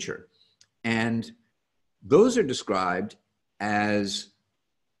material nature. And those are described as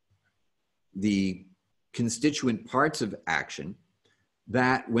the constituent parts of action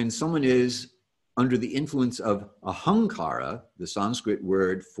that when someone is under the influence of ahankara, the Sanskrit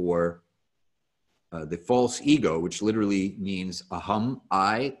word for the false ego, which literally means aham,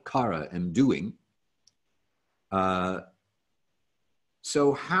 I, kara, am doing.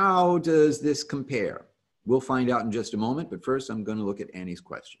 So how does this compare? We'll find out in just a moment, but first I'm going to look at Annie's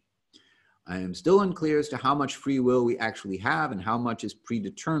question. I am still unclear as to how much free will we actually have and how much is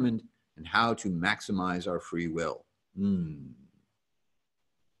predetermined and how to maximize our free will.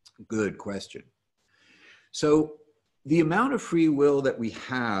 Good question. So the amount of free will that we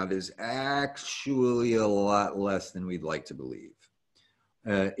have is actually a lot less than we'd like to believe.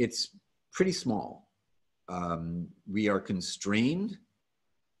 It's pretty small. We are constrained,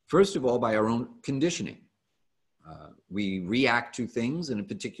 first of all, by our own conditioning. We react to things in a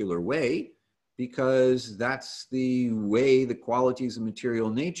particular way because that's the way the qualities of material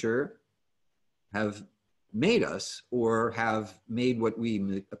nature have made us, or have made what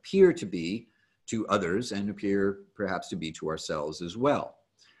we appear to be to others and appear perhaps to be to ourselves as well.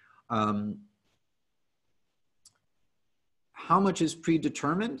 How much is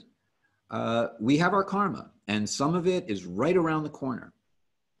predetermined? We have our karma, and some of it is right around the corner,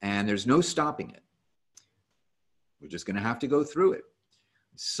 and there's no stopping it. We're just going to have to go through it.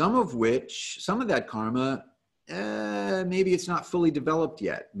 Some of that karma, maybe it's not fully developed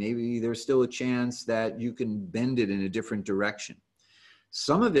yet. Maybe there's still a chance that you can bend it in a different direction.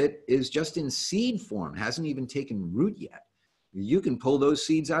 Some of it is just in seed form, hasn't even taken root yet. You can pull those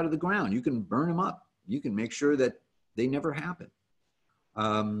seeds out of the ground. You can burn them up. You can make sure that they never happen.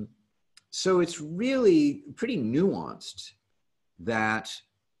 So it's really pretty nuanced that,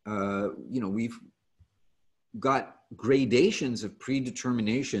 we've got gradations of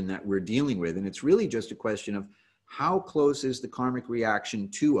predetermination that we're dealing with. And it's really just a question of how close is the karmic reaction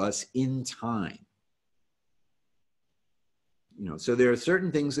to us in time. So there are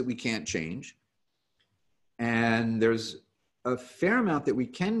certain things that we can't change. And there's a fair amount that we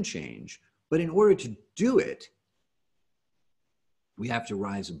can change. But in order to do it, we have to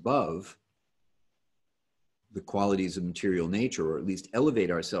rise above the qualities of material nature, or at least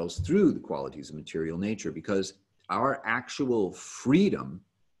elevate ourselves through the qualities of material nature, because our actual freedom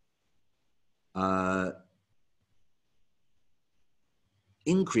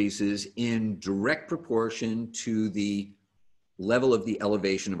increases in direct proportion to the level of the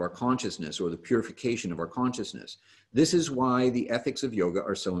elevation of our consciousness, or the purification of our consciousness. This is why the ethics of yoga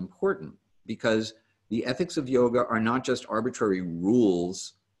are so important, because the ethics of yoga are not just arbitrary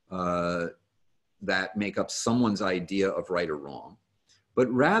rules that make up someone's idea of right or wrong,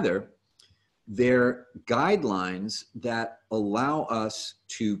 but rather they're guidelines that allow us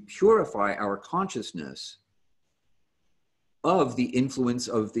to purify our consciousness of the influence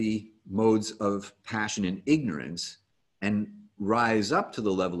of the modes of passion and ignorance and rise up to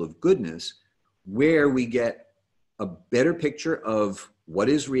the level of goodness, where we get a better picture of what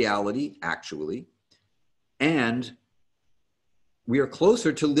is reality actually, and we are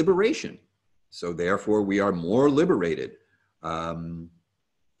closer to liberation. So therefore we are more liberated,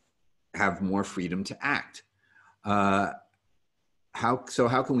 have more freedom to act. How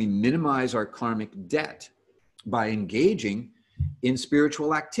can we minimize our karmic debt? By engaging in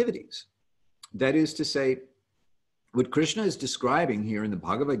spiritual activities. That is to say, what Krishna is describing here in the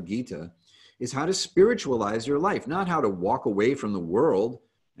Bhagavad-gita is how to spiritualize your life, not how to walk away from the world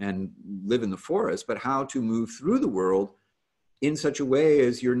and live in the forest, but how to move through the world in such a way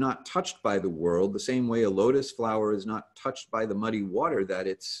as you're not touched by the world, the same way a lotus flower is not touched by the muddy water that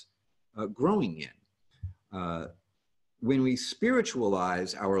it's growing in. When we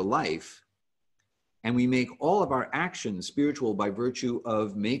spiritualize our life, and we make all of our actions spiritual by virtue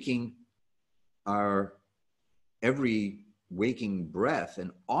of making our every waking breath an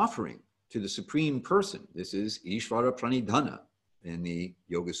offering to the Supreme Person. This is Ishvara Pranidhana. In the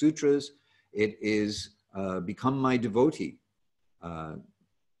Yoga Sutras, it is become my devotee.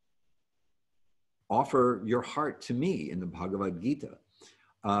 Offer your heart to me in the Bhagavad-gita.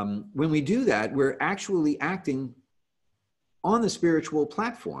 When we do that, we're actually acting on the spiritual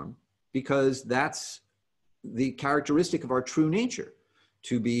platform, because that's the characteristic of our true nature,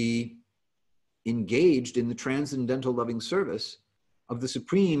 to be engaged in the transcendental loving service of the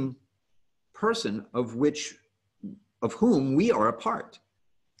Supreme Person of whom we are a part.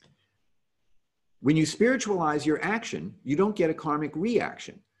 When you spiritualize your action, you don't get a karmic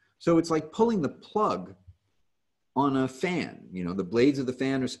reaction. So it's like pulling the plug on a fan. You know, the blades of the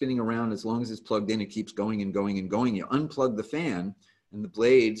fan are spinning around. As long as it's plugged in, it keeps going and going and going. You unplug the fan, and the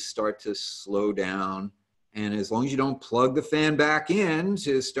blades start to slow down. And as long as you don't plug the fan back in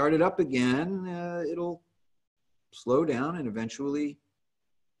to start it up again, it'll slow down and eventually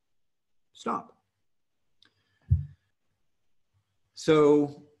stop.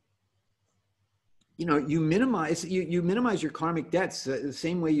 So, you know, you minimize your karmic debts the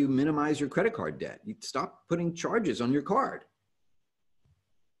same way you minimize your credit card debt. You stop putting charges on your card.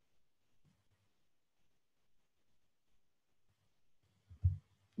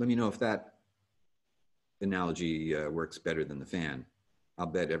 Let me know if that analogy works better than the fan. I'll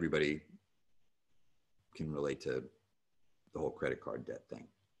bet everybody can relate to the whole credit card debt thing.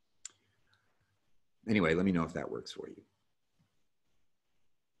 Anyway, let me know if that works for you.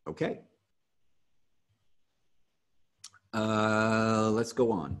 Okay. Let's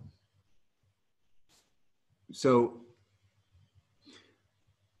go on. So,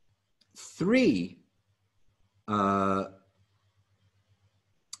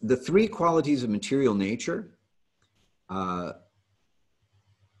 the three qualities of material nature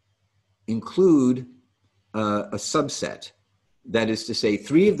include a subset. That is to say,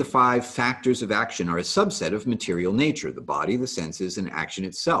 3 of the 5 factors of action are a subset of material nature: the body, the senses, and action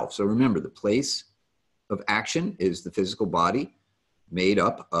itself. So remember, the place of action is the physical body, made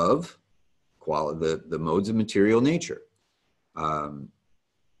up of the modes of material nature.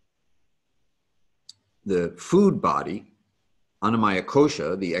 The food body, Annamaya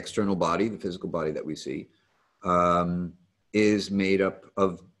kosha, the external body, the physical body that we see, is made up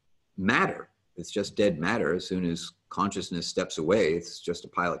of matter. It's just dead matter. As soon as consciousness steps away, it's just a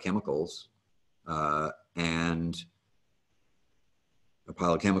pile of chemicals. And a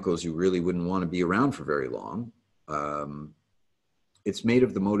pile of chemicals you really wouldn't want to be around for very long. It's made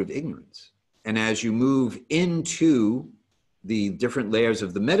of the mode of ignorance. And as you move into the different layers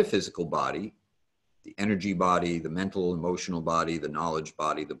of the metaphysical body, the energy body, the mental, emotional body, the knowledge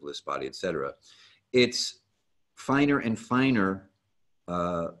body, the bliss body, etc., it's finer and finer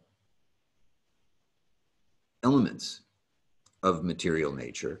elements of material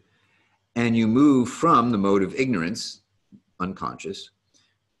nature. And you move from the mode of ignorance, unconscious,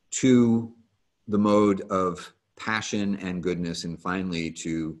 to the mode of passion and goodness, and finally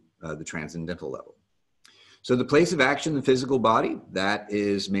to the transcendental level. So the place of action, the physical body, that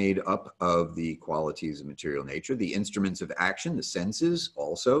is made up of the qualities of material nature. The instruments of action, the senses,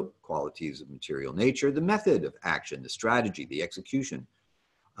 also qualities of material nature. The method of action, the strategy, the execution,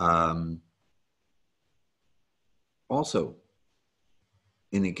 also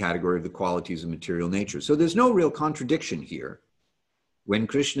in the category of the qualities of material nature. So there's no real contradiction here. When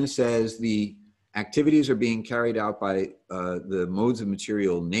Krishna says the activities are being carried out by the modes of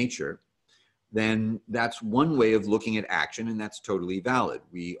material nature, then that's one way of looking at action, and that's totally valid.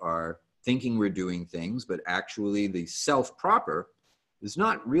 We are thinking we're doing things, but actually the self proper is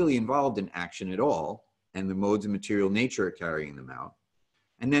not really involved in action at all, and the modes of material nature are carrying them out.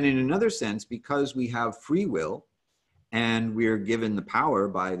 And then in another sense, because we have free will and we're given the power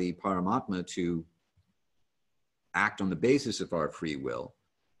by the Paramatma to act on the basis of our free will,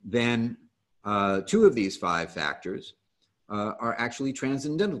 then two of these five factors are actually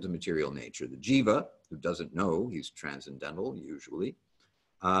transcendental to material nature. The jiva, who doesn't know he's transcendental usually,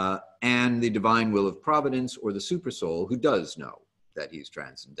 and the divine will of providence, or the supersoul, who does know that he's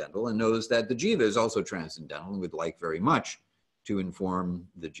transcendental and knows that the jiva is also transcendental and would like very much to inform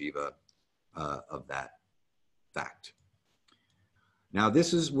the jiva of that fact. Now,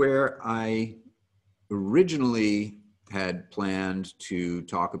 this is where I originally had planned to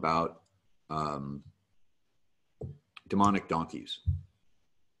talk about demonic donkeys,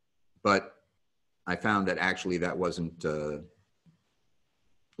 but I found that actually that wasn't the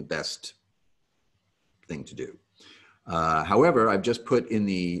best thing to do. However, I've just put in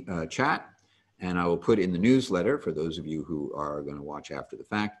the chat, and I will put in the newsletter for those of you who are going to watch after the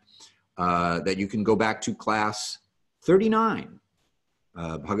fact, that you can go back to class 39,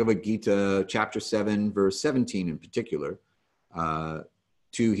 Bhagavad-gita, chapter 7, verse 17 in particular,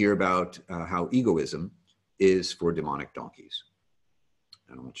 to hear about how egoism is for demonic donkeys.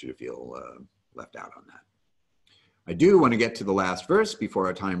 I don't want you to feel left out on that. I do want to get to the last verse before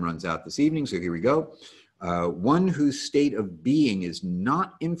our time runs out this evening, so here we go. One whose state of being is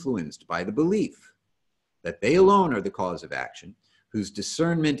not influenced by the belief that they alone are the cause of action, whose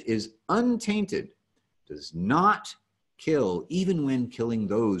discernment is untainted, does not kill even when killing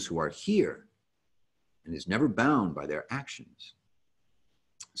those who are here, and is never bound by their actions.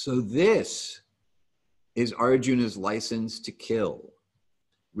 So this is Arjuna's license to kill,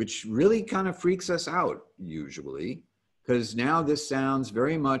 which really kind of freaks us out usually, because now this sounds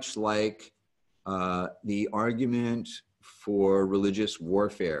very much like the argument for religious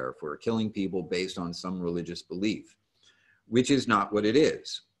warfare, for killing people based on some religious belief, which is not what it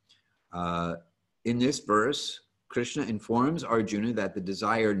is. In this verse, Krishna informs Arjuna that the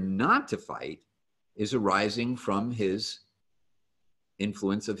desire not to fight is arising from his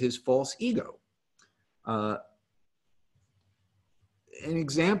influence of his false ego. An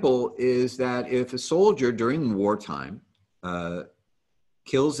example is that if a soldier during wartime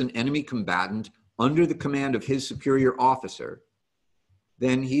kills an enemy combatant under the command of his superior officer,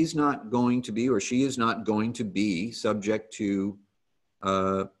 then he's not going to be, or she is not going to be, subject to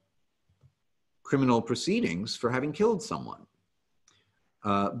criminal proceedings for having killed someone.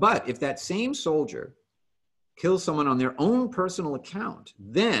 But if that same soldier kills someone on their own personal account,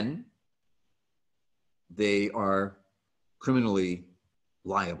 then they are criminally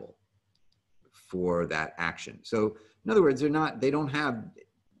liable for that action. So in other words, they don't have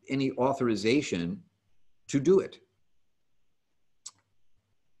any authorization to do it.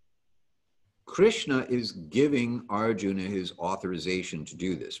 Krishna is giving Arjuna his authorization to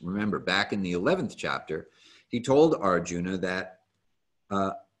do this. Remember, back in the 11th chapter, he told Arjuna that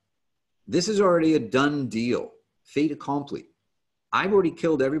this is already a done deal, fait accompli. I've already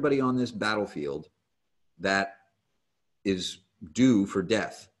killed everybody on this battlefield that is due for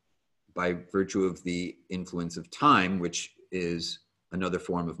death by virtue of the influence of time, which is another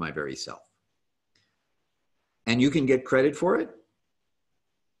form of my very self. And you can get credit for it,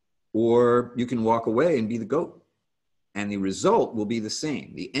 or you can walk away and be the goat. And the result will be the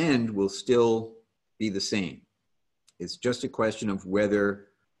same. The end will still be the same. It's just a question of whether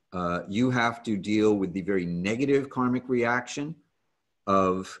you have to deal with the very negative karmic reaction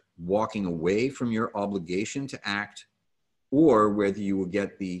of walking away from your obligation to act, or whether you will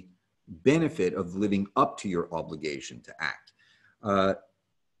get the benefit of living up to your obligation to act.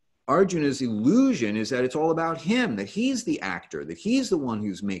 Arjuna's illusion is that it's all about him, that he's the actor, that he's the one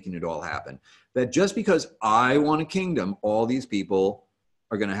who's making it all happen, that just because I want a kingdom, all these people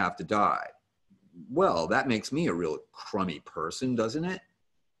are going to have to die. Well, that makes me a real crummy person, doesn't it?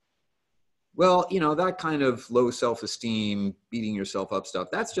 Well, you know, that kind of low self-esteem, beating yourself up stuff,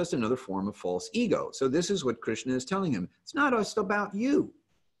 that's just another form of false ego. So this is what Krishna is telling him. It's not just about you.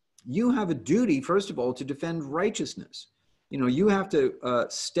 You have a duty, first of all, to defend righteousness. You know, you have to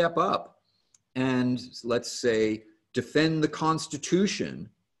step up and, let's say, defend the Constitution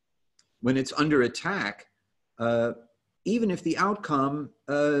when it's under attack, even if the outcome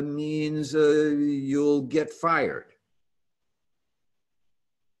means you'll get fired.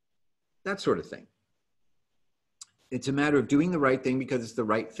 That sort of thing. It's a matter of doing the right thing because it's the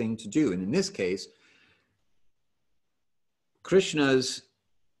right thing to do. And in this case, Krishna's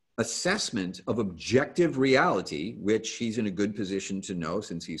assessment of objective reality, which he's in a good position to know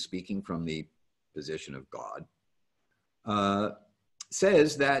since he's speaking from the position of God,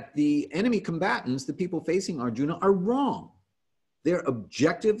 says that the enemy combatants, the people facing Arjuna, are wrong. They're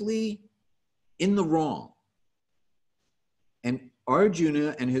objectively in the wrong. And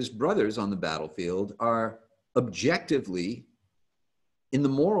Arjuna and his brothers on the battlefield are objectively in the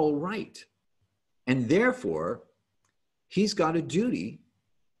moral right. And therefore, he's got a duty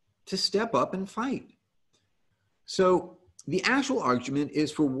to step up and fight. So the actual argument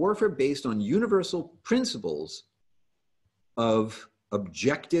is for warfare based on universal principles of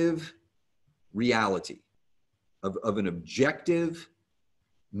objective reality, of an objective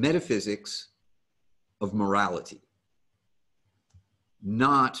metaphysics of morality,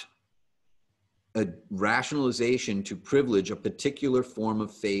 not a rationalization to privilege a particular form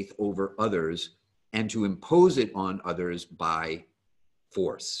of faith over others and to impose it on others by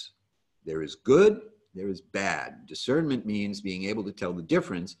force. There is good, there is bad. Discernment means being able to tell the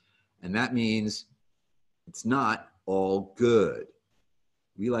difference, and that means it's not all good.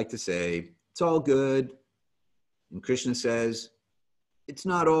 We like to say, it's all good, and Krishna says, it's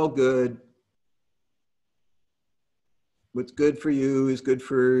not all good. What's good for you is good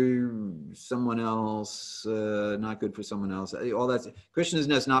for someone else, not good for someone else. All that's, Krishna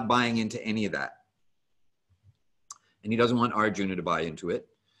is not buying into any of that. And he doesn't want Arjuna to buy into it.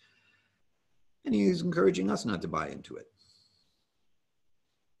 And he's encouraging us not to buy into it.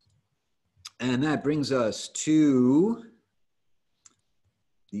 And that brings us to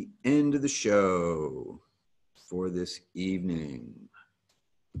the end of the show for this evening.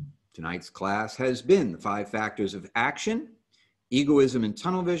 Tonight's class has been the 5 factors of action, egoism and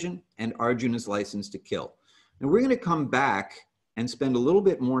tunnel vision, and Arjuna's license to kill. Now we're going to come back and spend a little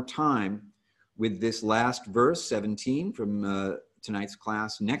bit more time with this last verse, 17, from tonight's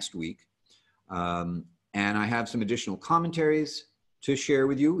class next week. And I have some additional commentaries to share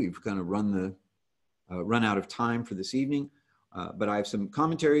with you. We've kind of run out of time for this evening, but I have some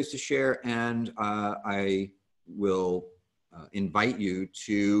commentaries to share, and I will invite you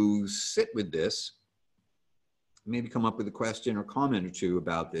to sit with this, maybe come up with a question or comment or two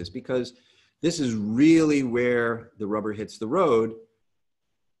about this, because this is really where the rubber hits the road.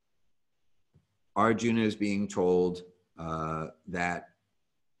 Arjuna is being told that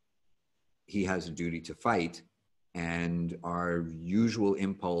he has a duty to fight, and our usual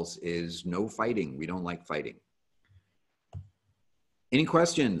impulse is no fighting. We don't like fighting. Any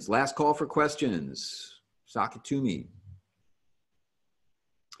questions? Last call for questions. Sock it to me.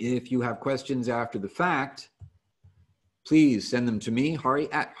 If you have questions after the fact, please send them to me,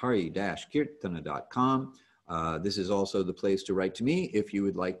 hari@hari-kirtana.com. This is also the place to write to me if you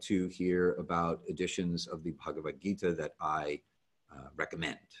would like to hear about editions of the Bhagavad-gita that I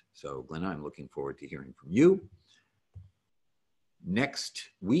recommend. So, Glenna, I'm looking forward to hearing from you. Next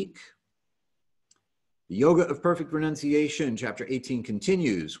week, the Yoga of Perfect Renunciation, Chapter 18,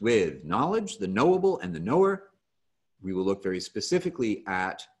 continues with knowledge, the knowable, and the knower. We will look very specifically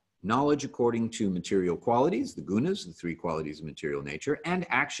at knowledge according to material qualities, the gunas, the 3 qualities of material nature, and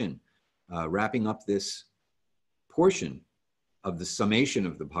action. Wrapping up this portion of the summation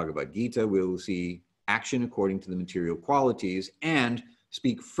of the Bhagavad-gita, we'll see action according to the material qualities and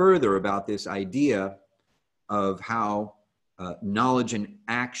speak further about this idea of how knowledge and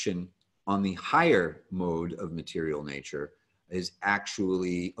action on the higher mode of material nature is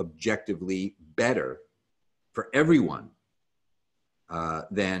actually objectively better for everyone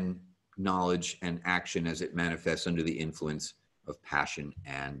than knowledge and action as it manifests under the influence of passion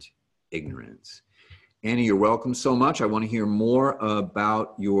and ignorance. Annie, you're welcome so much. I want to hear more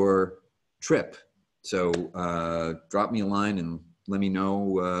about your trip. So drop me a line and let me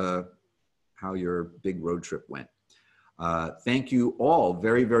know how your big road trip went. Thank you all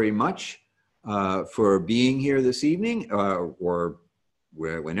very, very much for being here this evening or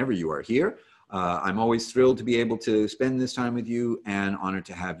whenever you are here. I'm always thrilled to be able to spend this time with you and honored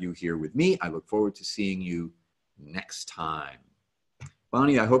to have you here with me. I look forward to seeing you next time.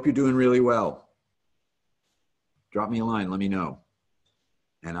 Bonnie, I hope you're doing really well. Drop me a line, let me know.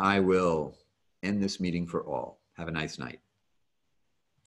 And I will end this meeting for all. Have a nice night.